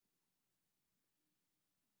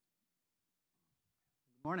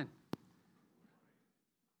Morning.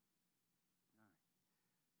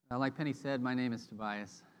 Like Penny said, my name is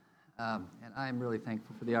Tobias, and I'm really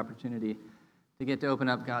thankful for the opportunity to get to open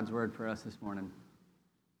up God's Word for us this morning.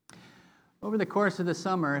 Over the course of the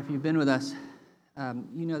summer, if you've been with us,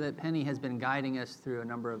 you know that Penny has been guiding us through a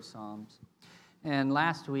number of Psalms. And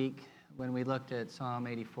last week, when we looked at Psalm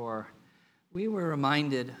 84, we were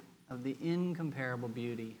reminded of the incomparable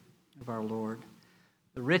beauty of our Lord,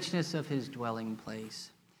 the richness of His dwelling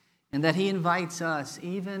place, and that He invites us,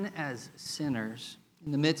 even as sinners,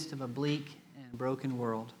 in the midst of a bleak and broken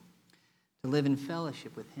world, to live in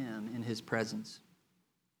fellowship with Him in His presence.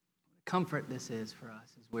 What a comfort this is for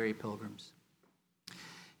us as weary pilgrims.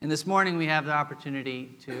 And this morning we have the opportunity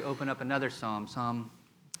to open up another psalm, Psalm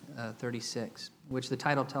 36, which the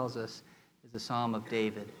title tells us is the Psalm of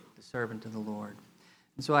David, the servant of the Lord.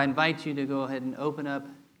 And so I invite you to go ahead and open up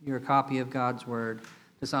your copy of God's Word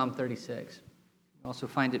to Psalm 36. You also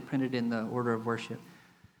find it printed in the order of worship.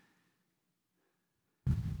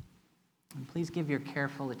 And please give your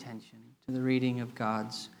careful attention to the reading of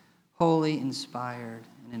God's holy, inspired,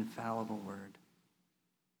 and infallible Word.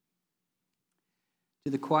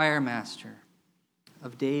 To the choir master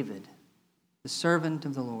of David, the servant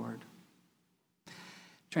of the Lord.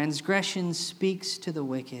 Transgression speaks to the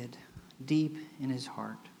wicked deep in his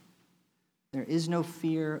heart. There is no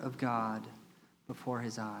fear of God before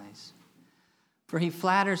his eyes. For he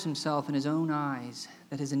flatters himself in his own eyes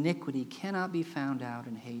that his iniquity cannot be found out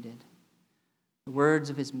and hated. The words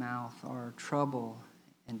of his mouth are trouble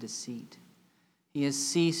and deceit. He has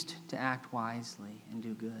ceased to act wisely and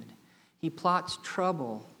do good. He plots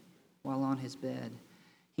trouble while on his bed.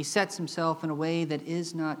 He sets himself in a way that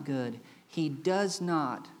is not good. He does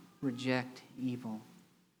not reject evil.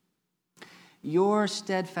 Your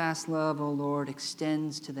steadfast love, O Lord,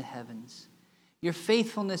 extends to the heavens, your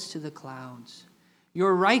faithfulness to the clouds.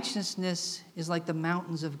 Your righteousness is like the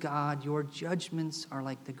mountains of God. Your judgments are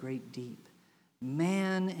like the great deep.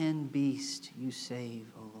 Man and beast you save,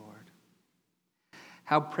 O Lord.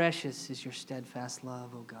 How precious is your steadfast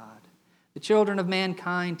love, O God. The children of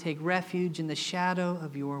mankind take refuge in the shadow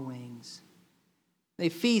of your wings. They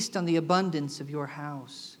feast on the abundance of your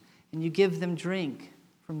house, and you give them drink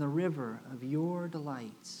from the river of your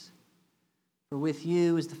delights. For with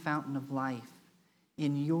you is the fountain of life.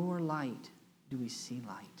 In your light do we see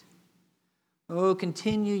light. Oh,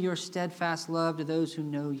 continue your steadfast love to those who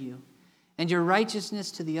know you, and your righteousness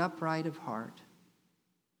to the upright of heart.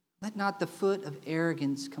 Let not the foot of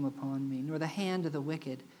arrogance come upon me, nor the hand of the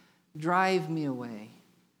wicked. Drive me away.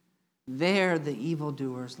 There the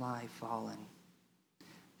evildoers lie fallen.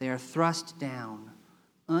 They are thrust down,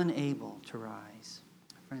 unable to rise.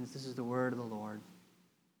 Friends, this is the word of the Lord.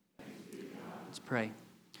 Let's pray.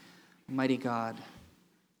 Almighty God,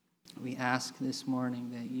 we ask this morning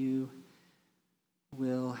that you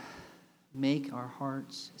will make our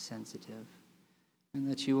hearts sensitive, and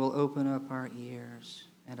that you will open up our ears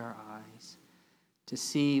and our eyes to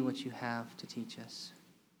see what you have to teach us.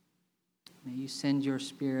 May you send your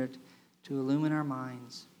Spirit to illumine our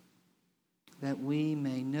minds, that we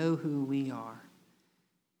may know who we are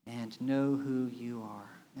and know who you are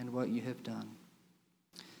and what you have done.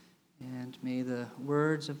 And may the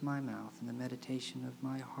words of my mouth and the meditation of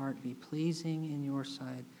my heart be pleasing in your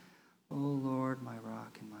sight, O Lord, my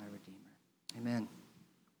rock and my redeemer. Amen.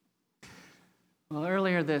 Well,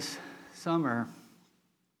 earlier this summer,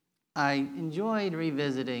 I enjoyed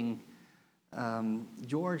revisiting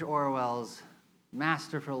George Orwell's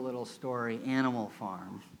masterful little story, Animal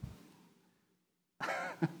Farm.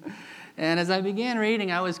 And as I began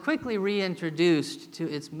reading, I was quickly reintroduced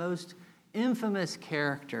to its most infamous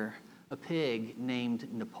character, a pig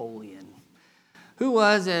named Napoleon, who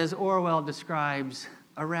was, as Orwell describes,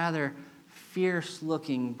 a rather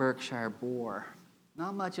fierce-looking Berkshire boar,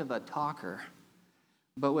 not much of a talker,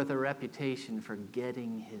 but with a reputation for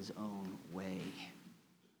getting his own way.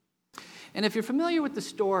 And if you're familiar with the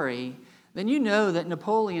story, then you know that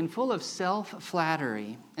Napoleon, full of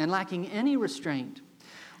self-flattery and lacking any restraint,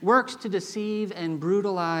 works to deceive and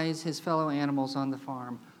brutalize his fellow animals on the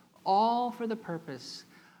farm, all for the purpose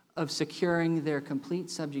of securing their complete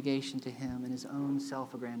subjugation to him and his own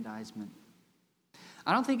self-aggrandizement.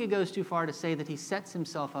 I don't think it goes too far to say that he sets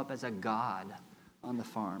himself up as a god on the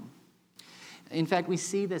farm. In fact, we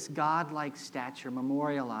see this godlike stature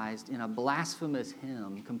memorialized in a blasphemous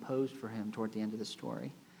hymn composed for him toward the end of the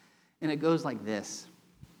story. And it goes like this: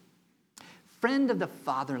 Friend of the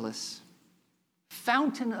fatherless,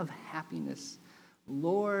 fountain of happiness,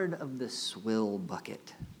 Lord of the swill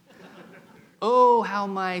bucket. Oh, how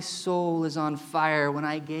my soul is on fire when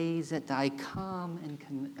I gaze at thy calm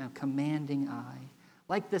and commanding eye.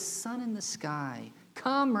 like the sun in the sky,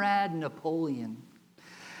 comrade Napoleon.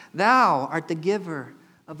 Thou art the giver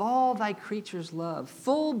of all thy creatures' love,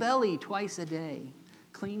 full belly twice a day,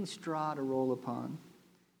 clean straw to roll upon.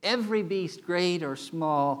 Every beast, great or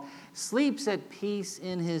small, sleeps at peace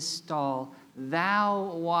in his stall.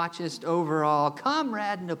 Thou watchest over all,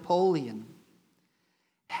 comrade Napoleon.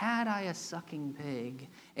 Had I a sucking pig,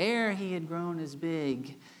 ere he had grown as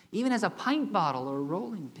big, even as a pint bottle or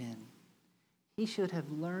rolling pin, he should have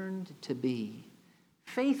learned to be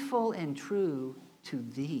faithful and true to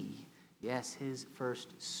thee. Yes, his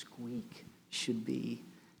first squeak should be,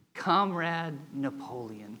 comrade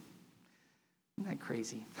Napoleon. Isn't that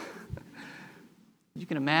crazy? You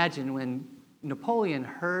can imagine when Napoleon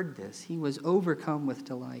heard this, he was overcome with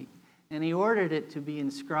delight, and he ordered it to be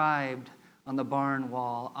inscribed on the barn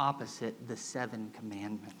wall opposite the 7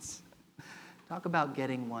 commandments. Talk about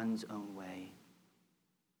getting one's own way.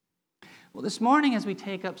 Well, this morning as we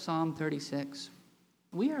take up Psalm 36,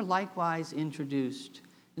 we are likewise introduced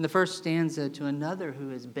in the first stanza to another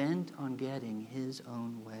who is bent on getting his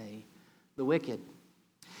own way, the wicked.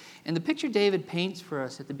 And the picture David paints for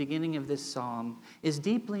us at the beginning of this psalm is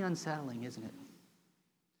deeply unsettling, isn't it?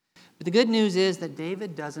 But the good news is that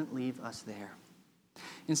David doesn't leave us there.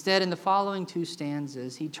 Instead, in the following 2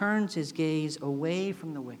 stanzas, he turns his gaze away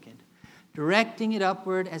from the wicked, directing it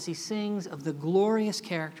upward as he sings of the glorious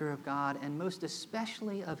character of God and most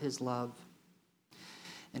especially of his love.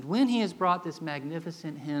 And when he has brought this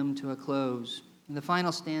magnificent hymn to a close, in the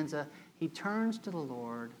final stanza, he turns to the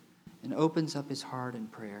Lord and opens up his heart in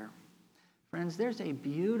prayer. Friends, there's a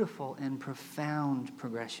beautiful and profound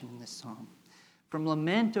progression in this psalm. From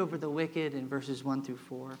lament over the wicked in verses 1 through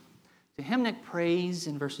 4, to hymnic praise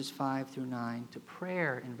in verses 5 through 9, to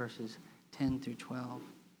prayer in verses 10 through 12.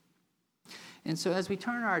 And so as we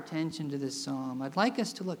turn our attention to this psalm, I'd like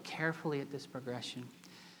us to look carefully at this progression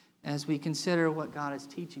as we consider what God is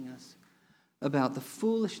teaching us about the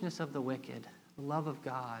foolishness of the wicked, the love of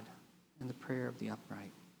God, and the prayer of the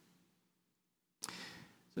upright.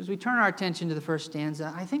 So as we turn our attention to the first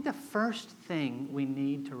stanza, I think the first thing we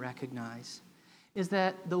need to recognize is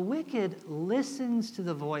that the wicked listens to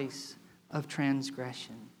the voice of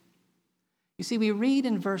transgression. You see, we read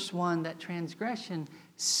in verse 1 that transgression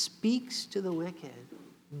speaks to the wicked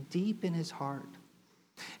deep in his heart.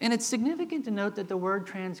 And it's significant to note that the word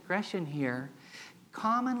transgression here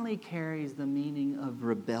commonly carries the meaning of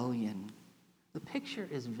rebellion. The picture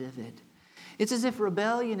is vivid. It's as if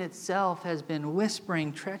rebellion itself has been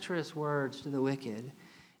whispering treacherous words to the wicked,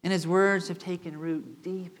 and his words have taken root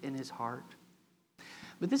deep in his heart.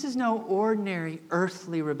 But this is no ordinary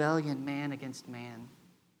earthly rebellion, man against man.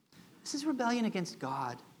 This is rebellion against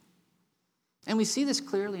God. And we see this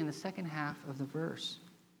clearly in the second half of the verse.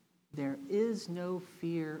 There is no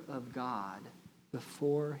fear of God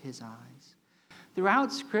before his eyes.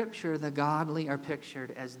 Throughout Scripture, the godly are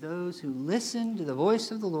pictured as those who listen to the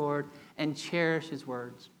voice of the Lord and cherish his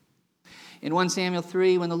words. In 1 Samuel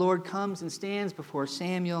 3, when the Lord comes and stands before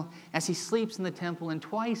Samuel as he sleeps in the temple and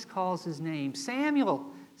twice calls his name,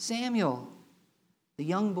 Samuel, Samuel, the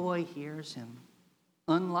young boy hears him,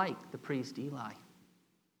 unlike the priest Eli,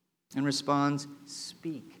 and responds,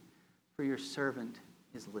 "Speak, for your servant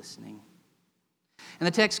is listening." And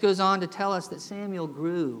the text goes on to tell us that Samuel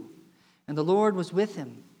grew, and the Lord was with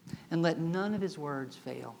him, and let none of his words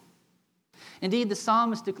fail. Indeed, the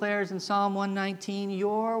psalmist declares in Psalm 119,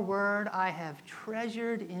 "Your word I have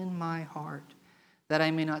treasured in my heart, that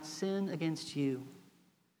I may not sin against you."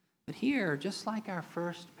 But here, just like our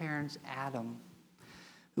first parents, Adam,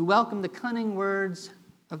 who welcomed the cunning words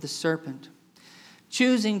of the serpent,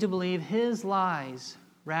 choosing to believe his lies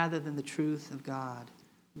rather than the truth of God,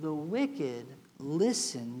 the wicked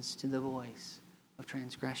listens to the voice of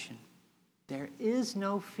transgression. There is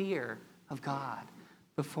no fear of God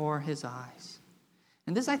before his eyes.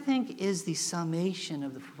 And this, I think, is the summation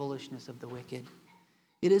of the foolishness of the wicked.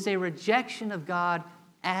 It is a rejection of God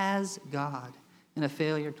as God and a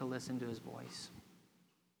failure to listen to his voice.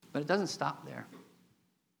 But it doesn't stop there.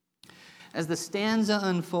 As the stanza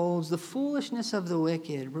unfolds, the foolishness of the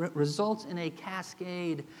wicked results in a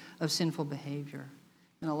cascade of sinful behavior,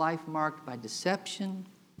 in a life marked by deception,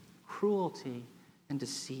 cruelty, and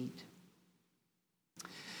deceit.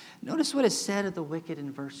 Notice what is said of the wicked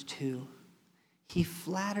in verse 2. He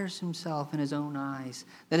flatters himself in his own eyes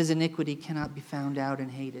that his iniquity cannot be found out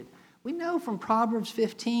and hated. We know from Proverbs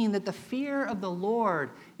 15 that the fear of the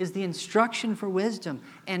Lord is the instruction for wisdom,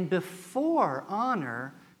 and before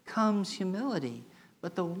honor comes humility.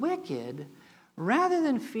 But the wicked, rather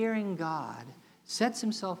than fearing God, sets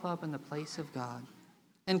himself up in the place of God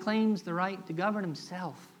and claims the right to govern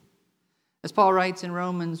himself. As Paul writes in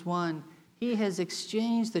Romans 1, he has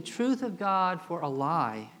exchanged the truth of God for a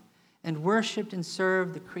lie and worshiped and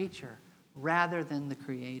served the creature rather than the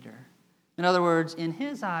Creator. In other words, in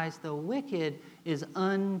his eyes, the wicked is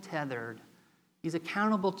untethered. He's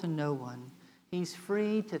accountable to no one. He's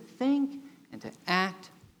free to think and to act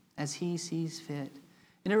as he sees fit.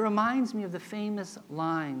 And it reminds me of the famous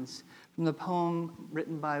lines from the poem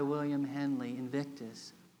written by William Henley,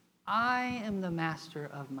 Invictus. I am the master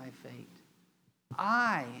of my fate.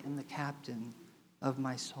 I am the captain of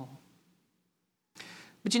my soul.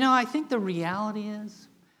 But I think the reality is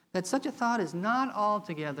that such a thought is not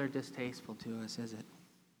altogether distasteful to us, is it?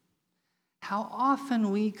 How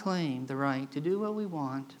often we claim the right to do what we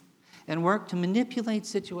want and work to manipulate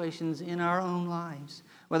situations in our own lives,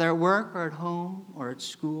 whether at work or at home or at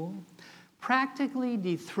school, practically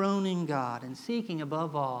dethroning God and seeking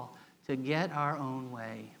above all to get our own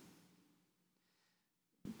way.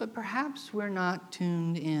 But perhaps we're not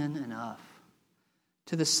tuned in enough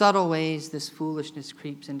to the subtle ways this foolishness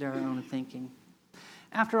creeps into our own thinking.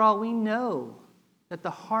 After all, we know that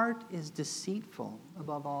the heart is deceitful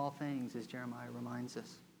above all things, as Jeremiah reminds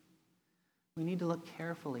us. We need to look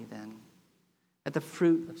carefully then at the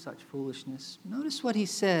fruit of such foolishness. Notice what he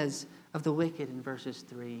says of the wicked in verses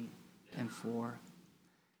 3 and 4.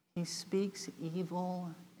 He speaks evil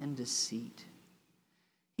and deceit.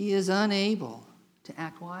 He is unable to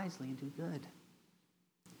act wisely and do good.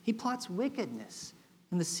 He plots wickedness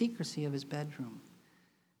in the secrecy of his bedroom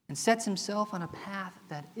and sets himself on a path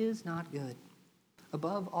that is not good.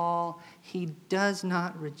 Above all, he does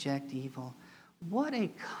not reject evil. What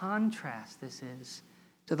a contrast this is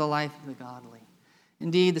to the life of the godly.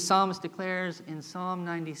 Indeed, the psalmist declares in Psalm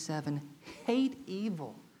 97, hate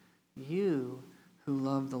evil, you who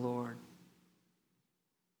love the Lord.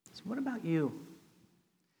 So what about you?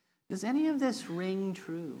 Does any of this ring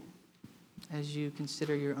true as you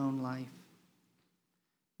consider your own life?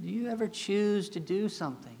 Do you ever choose to do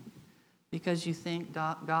something because you think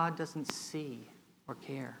God doesn't see or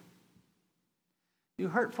care? Do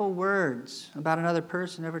hurtful words about another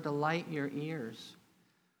person ever delight your ears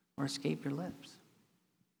or escape your lips?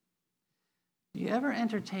 Do you ever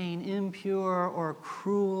entertain impure or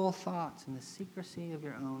cruel thoughts in the secrecy of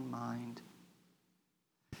your own mind?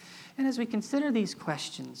 And as we consider these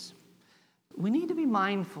questions, we need to be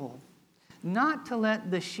mindful not to let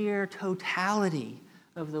the sheer totality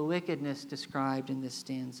of the wickedness described in this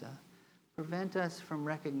stanza prevent us from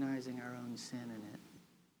recognizing our own sin in it.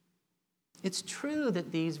 It's true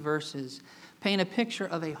that these verses paint a picture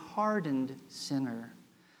of a hardened sinner,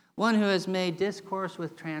 one who has made discourse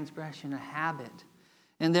with transgression a habit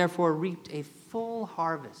and therefore reaped a full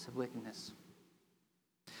harvest of wickedness.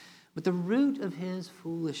 But the root of his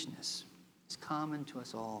foolishness is common to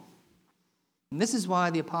us all. And this is why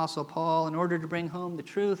the Apostle Paul, in order to bring home the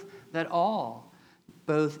truth that all,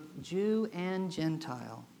 both Jew and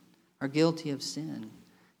Gentile, are guilty of sin,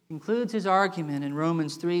 concludes his argument in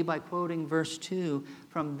Romans 3 by quoting verse 2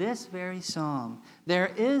 from this very psalm.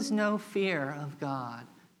 There is no fear of God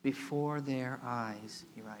before their eyes,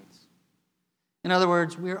 he writes. In other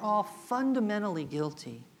words, we're all fundamentally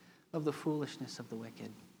guilty of the foolishness of the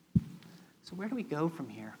wicked. So where do we go from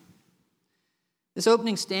here? This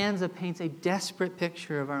opening stanza paints a desperate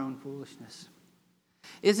picture of our own foolishness.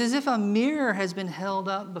 It's as if a mirror has been held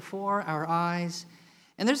up before our eyes,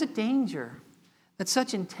 and there's a danger that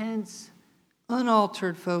such intense,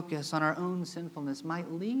 unaltered focus on our own sinfulness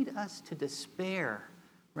might lead us to despair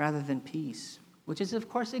rather than peace, which is, of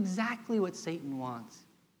course, exactly what Satan wants.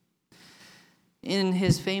 In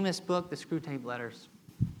his famous book, The Screwtape Letters,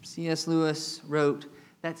 C.S. Lewis wrote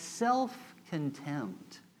that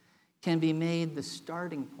self-contempt can be made the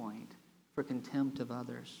starting point for contempt of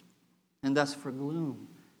others, and thus for gloom,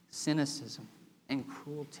 cynicism, and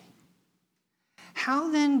cruelty. How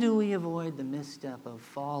then do we avoid the misstep of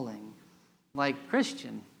falling, like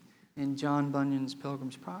Christian in John Bunyan's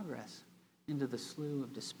Pilgrim's Progress, into the slough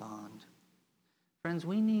of despond? Friends,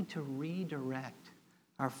 we need to redirect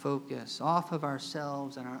our focus off of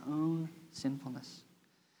ourselves and our own sinfulness.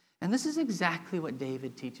 And this is exactly what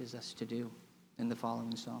David teaches us to do in the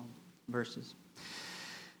following psalm verses.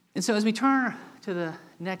 And so as we turn to the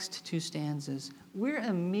next two stanzas, we're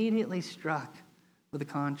immediately struck with a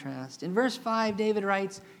contrast. In verse 5, David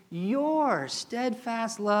writes, your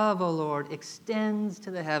steadfast love, O Lord, extends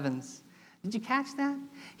to the heavens. Did you catch that?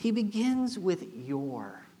 He begins with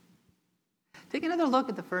your. Take another look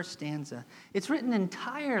at the first stanza. It's written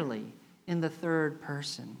entirely in the third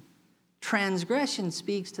person. Transgression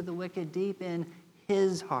speaks to the wicked deep in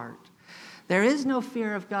his heart. There is no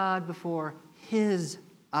fear of God before his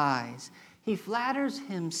eyes. He flatters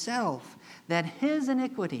himself that his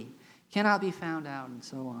iniquity cannot be found out, and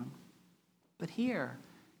so on. But here,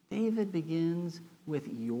 David begins with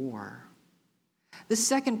your. The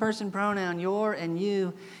second person pronoun, your and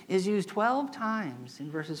you, is used 12 times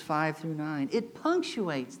in verses 5 through 9. It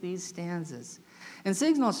punctuates these stanzas and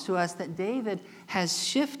signals to us that David has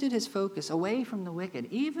shifted his focus away from the wicked,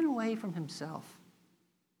 even away from himself.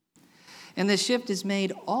 And this shift is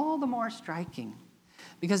made all the more striking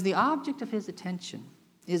because the object of his attention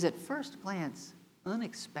is at first glance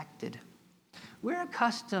unexpected. We're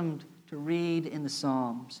accustomed to read in the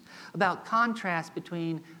Psalms about contrast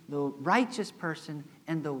between the righteous person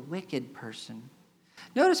and the wicked person.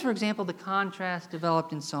 Notice, for example, the contrast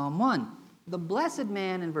developed in Psalm 1. The blessed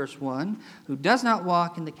man in verse 1, who does not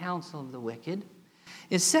walk in the counsel of the wicked,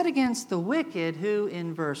 is set against the wicked who,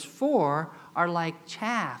 in verse 4, are like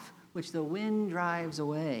chaff which the wind drives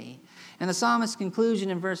away. And the psalmist's conclusion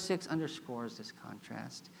in verse 6 underscores this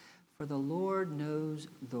contrast. For the Lord knows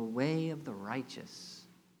the way of the righteous,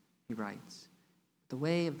 he writes. The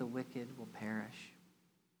way of the wicked will perish.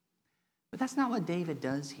 But that's not what David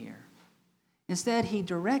does here. Instead, he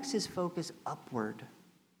directs his focus upward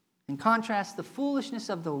and contrasts the foolishness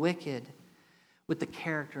of the wicked with the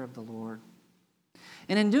character of the Lord.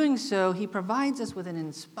 And in doing so, he provides us with an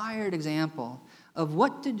inspired example of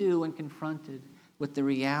what to do when confronted with the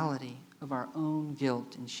reality of our own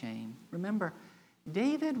guilt and shame. Remember,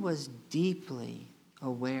 David was deeply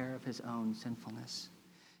aware of his own sinfulness.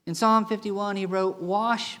 In Psalm 51, he wrote,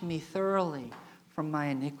 "Wash me thoroughly from my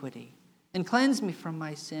iniquity and cleanse me from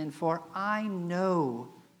my sin, for I know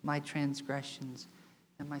my transgressions,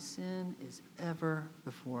 and my sin is ever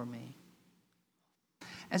before me."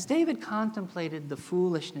 As David contemplated the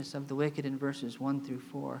foolishness of the wicked in verses 1 through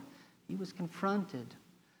 4, he was confronted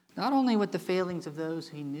not only with the failings of those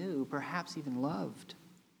he knew, perhaps even loved,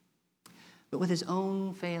 but with his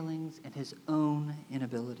own failings and his own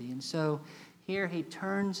inability. And so here he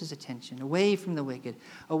turns his attention away from the wicked,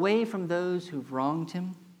 away from those who've wronged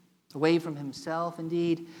him, away from himself,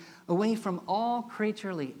 indeed, away from all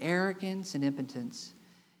creaturely arrogance and impotence.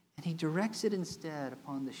 And he directs it instead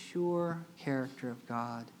upon the sure character of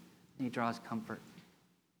God, and he draws comfort.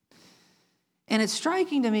 And it's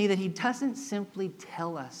striking to me that he doesn't simply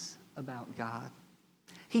tell us about God.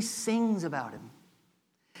 He sings about him.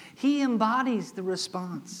 He embodies the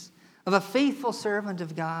response of a faithful servant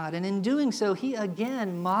of God. And in doing so, he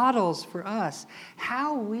again models for us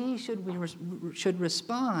how we should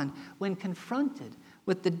respond when confronted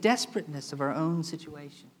with the desperateness of our own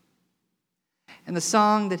situation. And the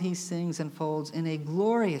song that he sings unfolds in a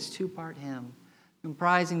glorious two-part hymn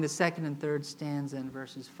comprising the second and third stanza in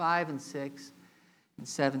verses 5 and 6 and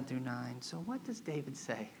 7 through 9. So what does David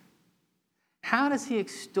say? How does he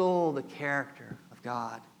extol the character of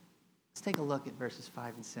God? Let's take a look at verses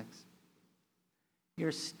 5 and 6.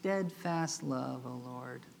 Your steadfast love, O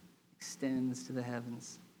Lord, extends to the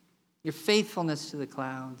heavens. Your faithfulness to the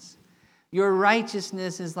clouds. Your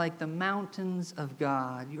righteousness is like the mountains of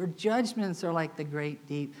God. Your judgments are like the great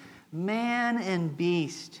deep. Man and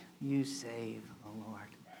beast you save, O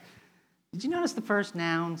Lord. Did you notice the first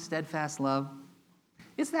noun, steadfast love?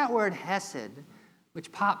 It's that word hesed,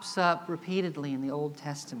 which pops up repeatedly in the Old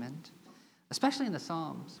Testament, especially in the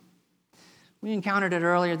Psalms. We encountered it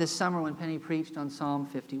earlier this summer when Penny preached on Psalm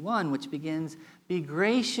 51, which begins, "Be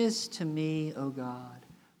gracious to me, O God,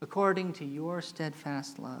 according to your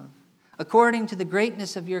steadfast love. According to the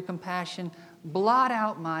greatness of your compassion, blot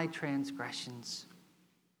out my transgressions."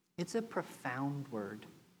 It's a profound word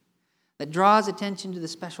that draws attention to the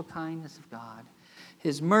special kindness of God,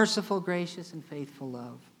 his merciful, gracious, and faithful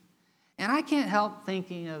love. And I can't help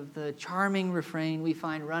thinking of the charming refrain we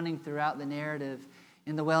find running throughout the narrative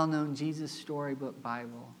in the well-known Jesus Storybook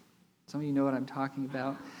Bible. Some of you know what I'm talking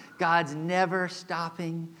about. God's never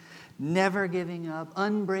stopping, never giving up,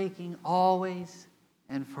 unbreaking, always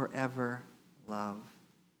and forever love.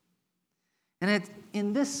 And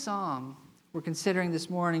in this psalm we're considering this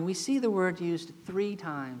morning, we see the word used 3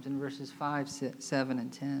 times in verses 5, 7,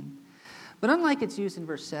 and 10. But unlike its use in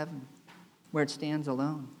verse 7, where it stands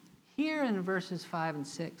alone, here in verses 5 and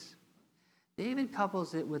 6, David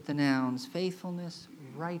couples it with the nouns faithfulness,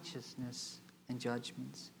 righteousness, and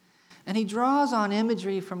judgments. And he draws on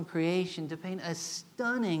imagery from creation to paint a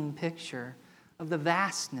stunning picture of the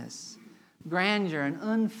vastness, grandeur, and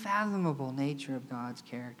unfathomable nature of God's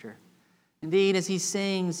character. Indeed, as he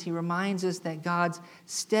sings, he reminds us that God's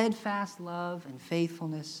steadfast love and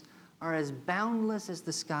faithfulness are as boundless as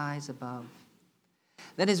the skies above,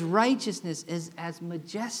 that his righteousness is as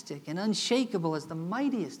majestic and unshakable as the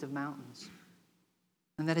mightiest of mountains,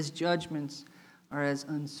 and that his judgments are as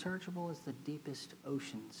unsearchable as the deepest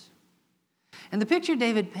oceans. And the picture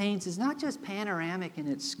David paints is not just panoramic in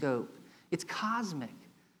its scope, it's cosmic.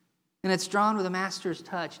 And it's drawn with a master's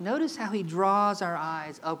touch. Notice how he draws our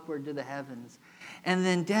eyes upward to the heavens and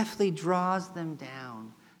then deftly draws them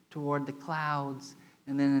down toward the clouds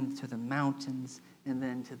and then to the mountains and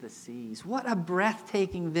then to the seas. What a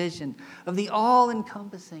breathtaking vision of the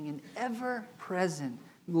all-encompassing and ever-present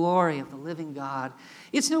glory of the living God.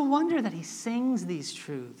 It's no wonder that he sings these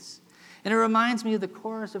truths. And it reminds me of the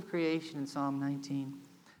chorus of creation in Psalm 19.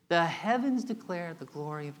 The heavens declare the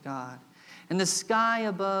glory of God, and the sky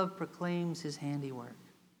above proclaims his handiwork.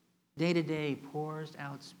 Day to day pours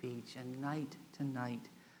out speech, and night to night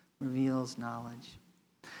reveals knowledge.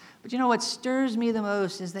 But you know what stirs me the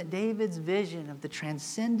most is that David's vision of the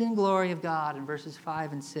transcendent glory of God in verses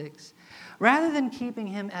 5 and 6, rather than keeping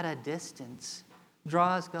him at a distance,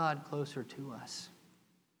 draws God closer to us.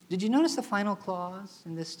 Did you notice the final clause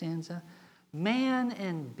in this stanza? Man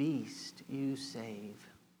and beast you save,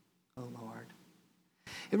 O Lord.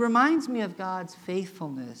 It reminds me of God's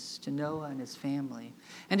faithfulness to Noah and his family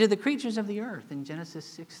and to the creatures of the earth in Genesis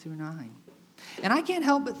 6 through 9. And I can't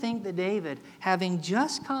help but think that David, having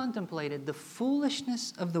just contemplated the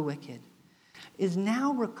foolishness of the wicked, is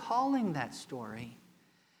now recalling that story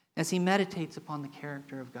as he meditates upon the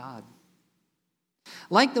character of God.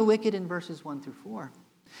 Like the wicked in verses 1 through 4,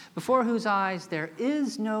 before whose eyes there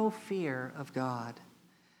is no fear of God.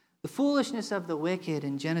 The foolishness of the wicked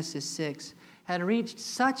in Genesis 6 had reached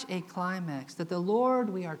such a climax that the Lord,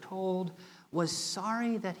 we are told, was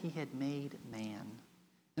sorry that he had made man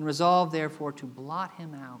and resolved, therefore, to blot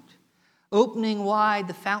him out, opening wide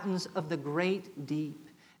the fountains of the great deep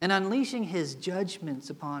and unleashing his judgments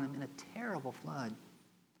upon him in a terrible flood.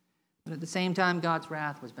 But at the same time, God's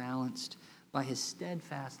wrath was balanced by his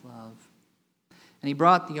steadfast love. And he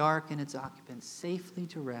brought the ark and its occupants safely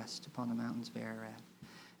to rest upon the mountains of Ararat.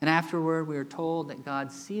 And afterward, we are told that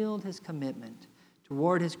God sealed his commitment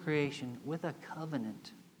toward his creation with a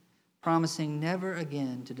covenant, promising never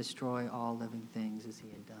again to destroy all living things as he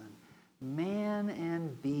had done. Man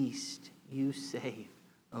and beast you save,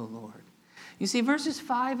 O Lord. You see, verses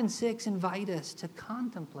 5 and 6 invite us to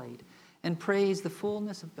contemplate and praise the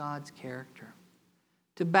fullness of God's character,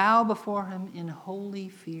 to bow before him in holy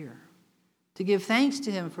fear, to give thanks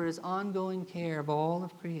to him for his ongoing care of all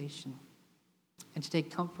of creation, and to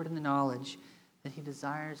take comfort in the knowledge that he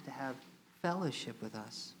desires to have fellowship with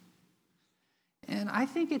us. And I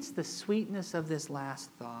think it's the sweetness of this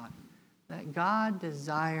last thought, that God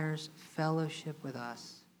desires fellowship with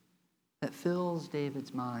us, that fills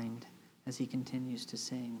David's mind as he continues to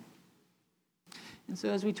sing. And so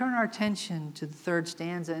as we turn our attention to the third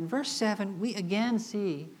stanza, in verse 7, we again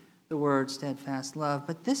see the word steadfast love,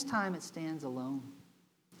 but this time it stands alone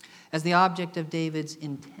as the object of David's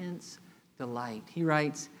intense delight. He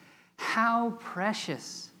writes, "How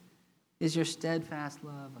precious is your steadfast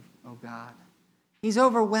love, O God." He's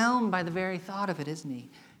overwhelmed by the very thought of it, isn't he?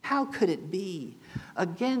 How could it be?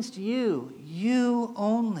 Against you, you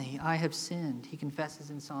only, I have sinned, he confesses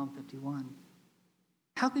in Psalm 51.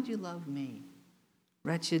 How could you love me,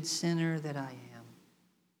 wretched sinner that I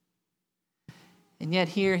am? And yet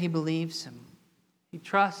here he believes him. He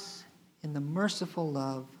trusts in the merciful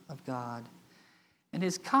love of God. And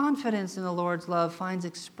his confidence in the Lord's love finds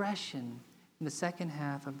expression in the second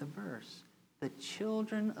half of the verse. The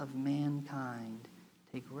children of mankind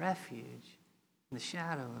take refuge in the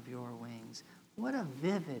shadow of your wings. What a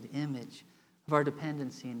vivid image of our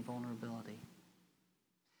dependency and vulnerability.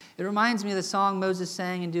 It reminds me of the song Moses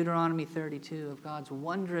sang in Deuteronomy 32 of God's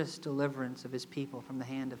wondrous deliverance of his people from the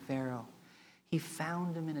hand of Pharaoh. He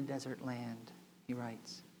found him in a desert land, he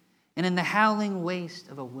writes, and in the howling waste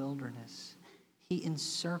of a wilderness. He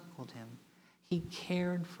encircled him. He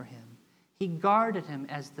cared for him. He guarded him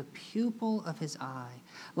as the pupil of his eye.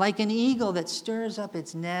 Like an eagle that stirs up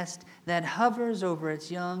its nest, that hovers over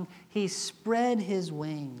its young, he spread his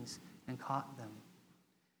wings and caught them.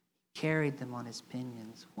 He carried them on his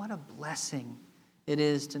pinions. What a blessing it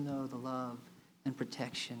is to know the love and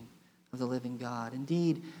protection of the living God.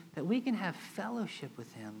 Indeed, that we can have fellowship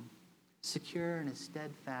with him, secure in his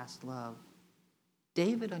steadfast love.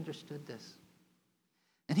 David understood this,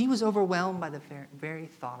 and he was overwhelmed by the very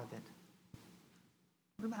thought of it.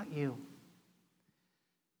 What about you?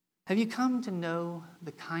 Have you come to know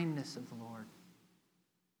the kindness of the Lord?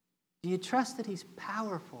 Do you trust that he's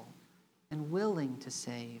powerful and willing to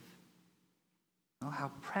save? Oh, how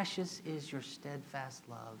precious is your steadfast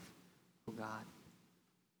love, O God.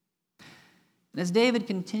 And as David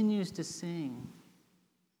continues to sing,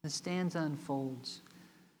 the stanza unfolds.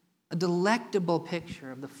 a delectable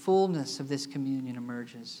picture of the fullness of this communion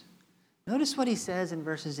emerges. Notice what he says in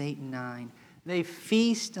verses 8 and 9. They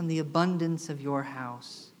feast on the abundance of your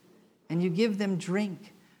house, and you give them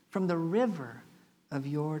drink from the river of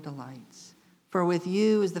your delights. For with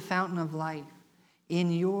you is the fountain of life.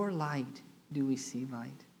 In your light do we see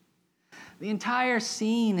light. The entire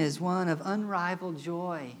scene is one of unrivaled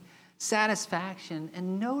joy, satisfaction,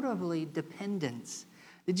 and notably dependence.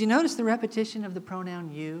 Did you notice the repetition of the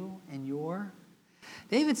pronoun you and your?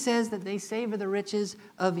 David says that they savor the riches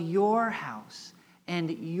of your house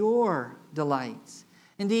and your delights.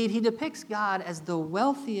 Indeed, he depicts God as the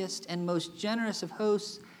wealthiest and most generous of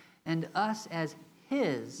hosts and us as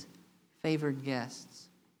his favored guests.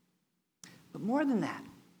 But more than that,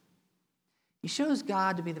 he shows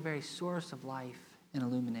God to be the very source of life and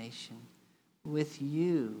illumination. With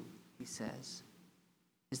you, he says,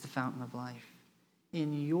 is the fountain of life.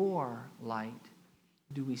 In your light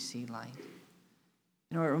do we see light.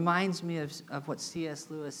 You know, it reminds me of what C.S.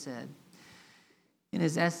 Lewis said in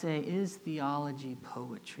his essay, Is Theology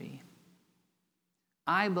Poetry?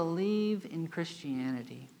 I believe in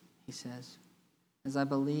Christianity, he says, as I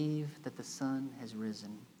believe that the sun has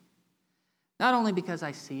risen. Not only because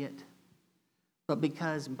I see it, but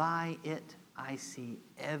because by it I see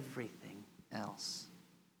everything else.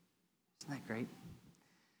 Isn't that great?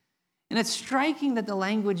 And it's striking that the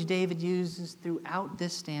language David uses throughout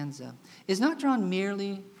this stanza is not drawn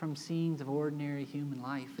merely from scenes of ordinary human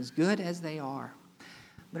life, as good as they are,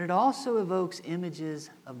 but it also evokes images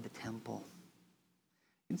of the temple.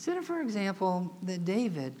 Consider, for example, that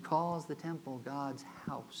David calls the temple God's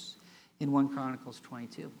house in 1 Chronicles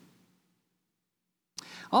 22.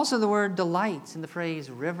 Also, the word delights in the phrase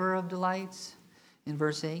river of delights in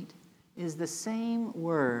verse 8 is the same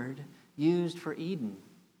word used for Eden,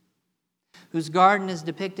 whose garden is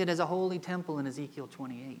depicted as a holy temple in Ezekiel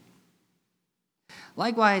 28.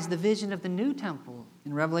 Likewise, the vision of the new temple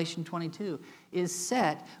in Revelation 22 is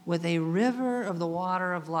set with a river of the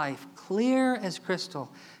water of life, clear as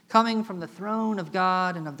crystal, coming from the throne of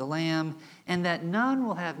God and of the Lamb, and that none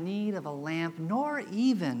will have need of a lamp, nor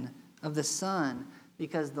even of the sun,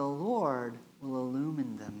 because the Lord will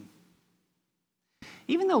illumine them.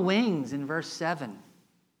 Even the wings in verse 7,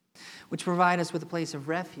 which provide us with a place of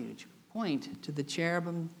refuge, point to the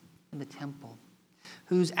cherubim in the temple,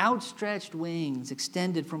 whose outstretched wings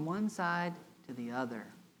extended from one side to the other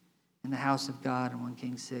in the house of God in 1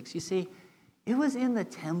 Kings 6. You see, it was in the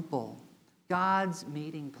temple, God's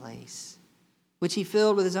meeting place, which he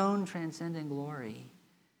filled with his own transcendent glory,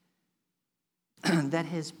 that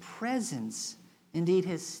his presence, indeed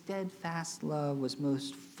his steadfast love, was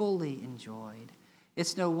most fully enjoyed.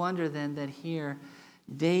 It's no wonder then that here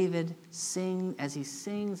David as he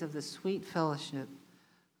sings of the sweet fellowship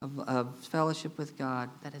of fellowship with God,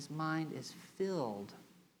 that his mind is filled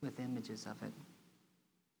with images of it.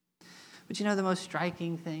 But you know, the most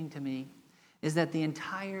striking thing to me is that the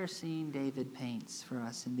entire scene David paints for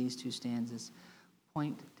us in these two stanzas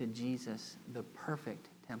point to Jesus, the perfect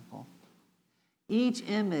temple. Each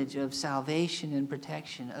image of salvation and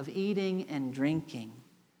protection, of eating and drinking,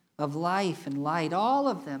 of life and light, all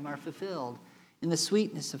of them are fulfilled in the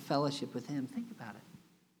sweetness of fellowship with him. Think about it.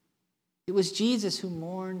 It was Jesus who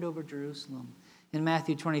mourned over Jerusalem in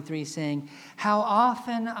Matthew 23, saying, "How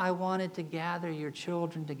often I wanted to gather your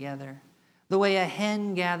children together, the way a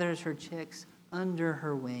hen gathers her chicks under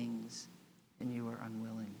her wings, and you were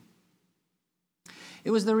unwilling."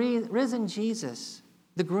 It was the risen Jesus,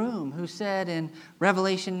 the groom, who said in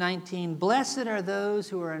Revelation 19, "Blessed are those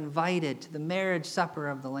who are invited to the marriage supper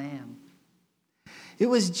of the Lamb." It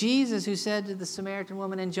was Jesus who said to the Samaritan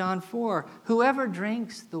woman in John 4, "Whoever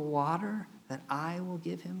drinks the water that I will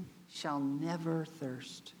give him shall never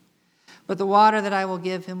thirst. But the water that I will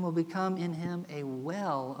give him will become in him a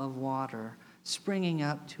well of water, springing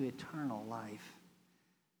up to eternal life."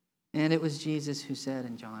 And it was Jesus who said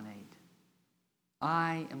in John 8,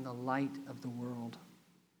 "I am the light of the world.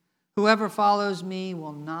 Whoever follows me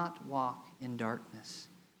will not walk in darkness,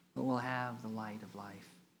 but will have the light of life."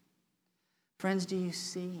 Friends, do you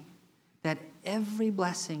see that every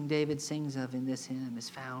blessing David sings of in this hymn is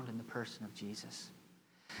found in the person of Jesus?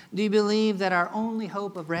 Do you believe that our only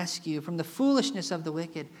hope of rescue from the foolishness of the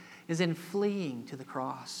wicked is in fleeing to the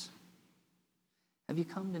cross? Have you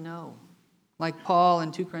come to know, like Paul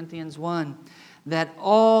in 2 Corinthians 1, that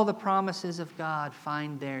all the promises of God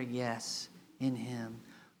find their yes in him?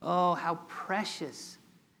 Oh, how precious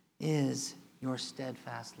is your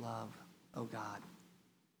steadfast love, O God.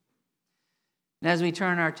 And as we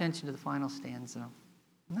turn our attention to the final stanza,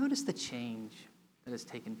 notice the change that has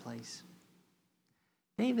taken place.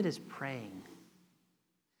 David is praying.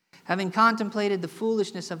 Having contemplated the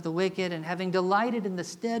foolishness of the wicked and having delighted in the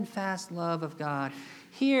steadfast love of God,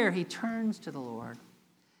 here he turns to the Lord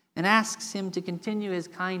and asks him to continue his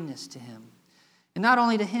kindness to him. And not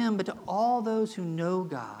only to him, but to all those who know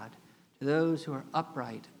God, to those who are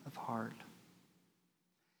upright of heart.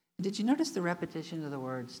 Did you notice the repetition of the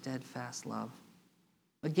word steadfast love?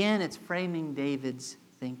 Again, it's framing David's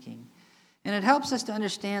thinking. And it helps us to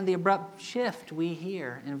understand the abrupt shift we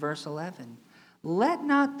hear in verse 11. Let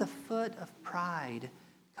not the foot of pride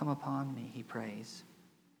come upon me, he prays.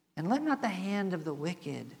 And let not the hand of the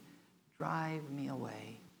wicked drive me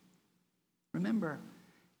away. Remember,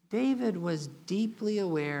 David was deeply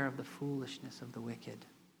aware of the foolishness of the wicked.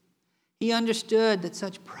 He understood that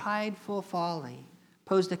such prideful folly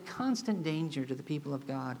posed a constant danger to the people of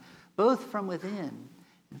God, both from within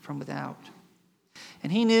and from without.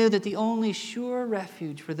 And he knew that the only sure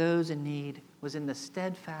refuge for those in need was in the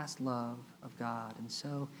steadfast love of God. And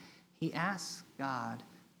so he asked God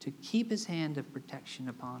to keep his hand of protection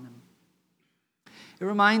upon him. It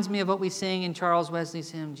reminds me of what we sing in Charles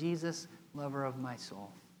Wesley's hymn, Jesus, lover of my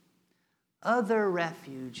soul. Other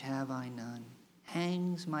refuge have I none,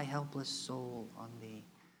 hangs my helpless soul on thee.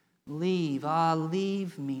 Leave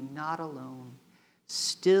me not alone,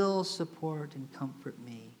 still support and comfort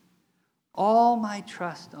me. All my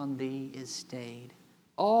trust on thee is stayed,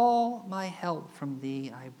 all my help from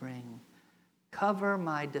thee I bring. Cover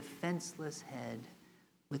my defenseless head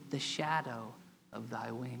with the shadow of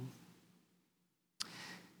thy wing.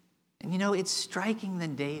 And it's striking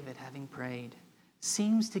that David, having prayed,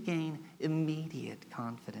 seems to gain immediate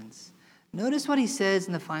confidence. Notice what he says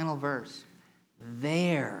in the final verse.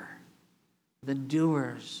 There, the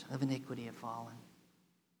doers of iniquity have fallen.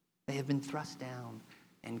 They have been thrust down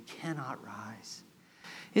and cannot rise.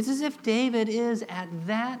 It's as if David is at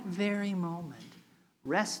that very moment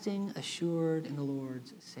resting assured in the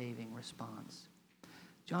Lord's saving response.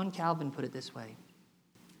 John Calvin put it this way.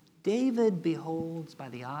 David beholds by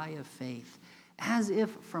the eye of faith as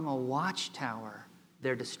if from a watchtower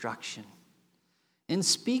their destruction, and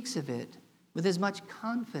speaks of it with as much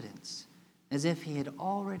confidence as if he had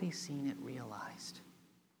already seen it realized.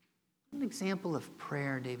 What an example of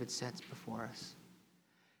prayer David sets before us.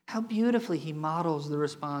 How beautifully he models the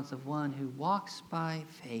response of one who walks by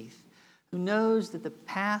faith, who knows that the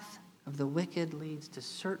path of the wicked leads to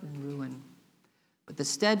certain ruin, but the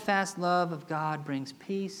steadfast love of God brings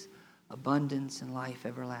peace, abundance, and life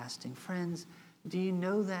everlasting. Friends, do you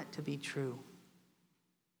know that to be true?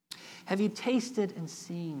 Have you tasted and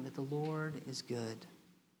seen that the Lord is good?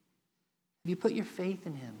 Have you put your faith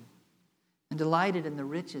in him and delighted in the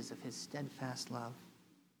riches of his steadfast love?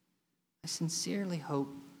 I sincerely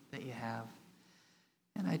hope that you have.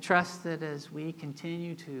 And I trust that as we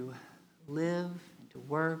continue to live and to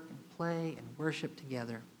work and play and worship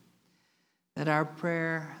together, that our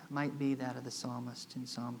prayer might be that of the psalmist in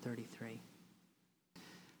Psalm 33.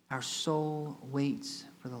 Our soul waits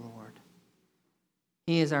for the Lord.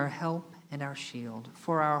 He is our help and our shield,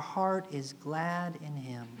 for our heart is glad in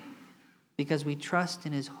him, because we trust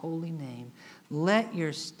in his holy name. Let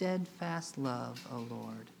your steadfast love, O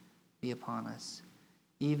Lord, be upon us,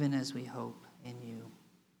 even as we hope in you.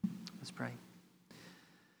 Let's pray.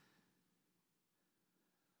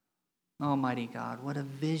 Almighty God, what a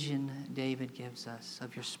vision David gives us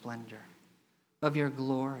of your splendor, of your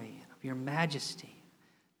glory, of your majesty,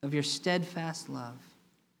 of your steadfast love.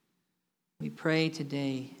 We pray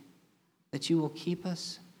today that you will keep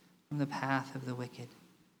us from the path of the wicked,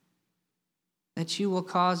 that you will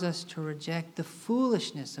cause us to reject the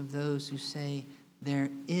foolishness of those who say there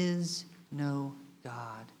is no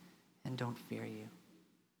God and don't fear you.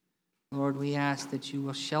 Lord, we ask that you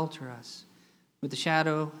will shelter us with the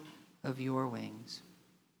shadow of your wings,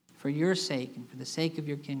 for your sake and for the sake of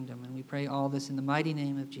your kingdom. And we pray all this in the mighty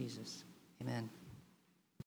name of Jesus. Amen.